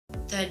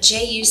The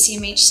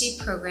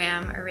JUCMHC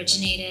program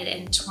originated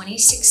in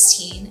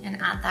 2016,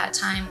 and at that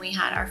time we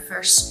had our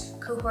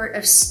first cohort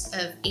of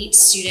 8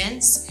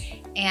 students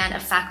and a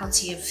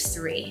faculty of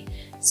 3.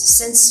 So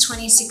since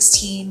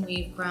 2016,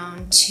 we've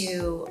grown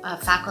to a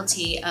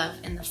faculty of,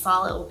 in the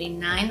fall, it will be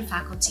 9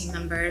 faculty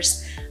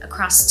members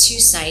across 2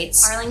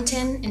 sites,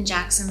 Arlington in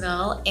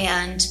Jacksonville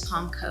and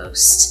Palm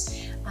Coast.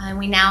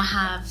 We now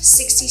have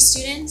 60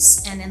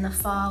 students, and in the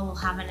fall, we'll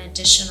have an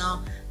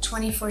additional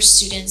 24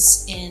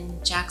 students in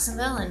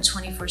Jacksonville and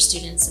 24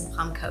 students in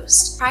Palm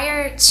Coast.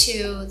 Prior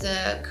to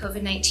the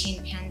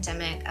COVID-19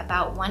 pandemic,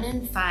 about 1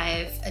 in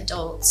 5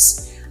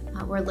 adults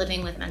were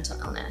living with mental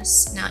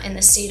illness. Now, in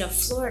the state of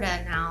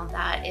Florida now,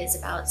 that is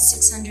about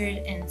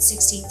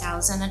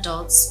 660,000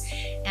 adults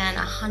and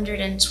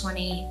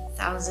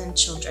 120,000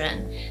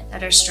 children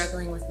that are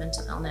struggling with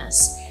mental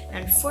illness.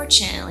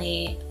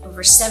 Unfortunately,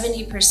 over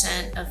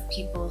 70% of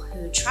people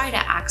who try to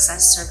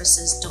access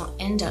services don't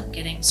end up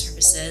getting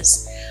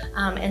services.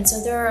 And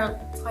so there are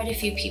quite a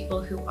few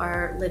people who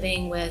are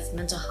living with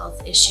mental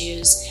health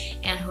issues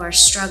and who are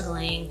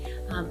struggling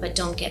but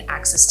don't get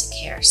access to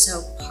care.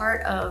 So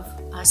part of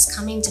us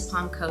coming to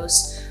Palm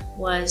Coast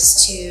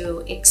was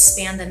to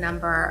expand the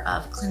number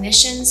of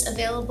clinicians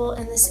available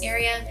in this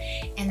area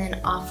and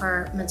then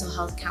offer mental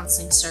health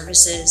counseling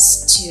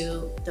services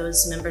to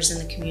those members in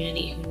the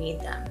community who need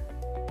them.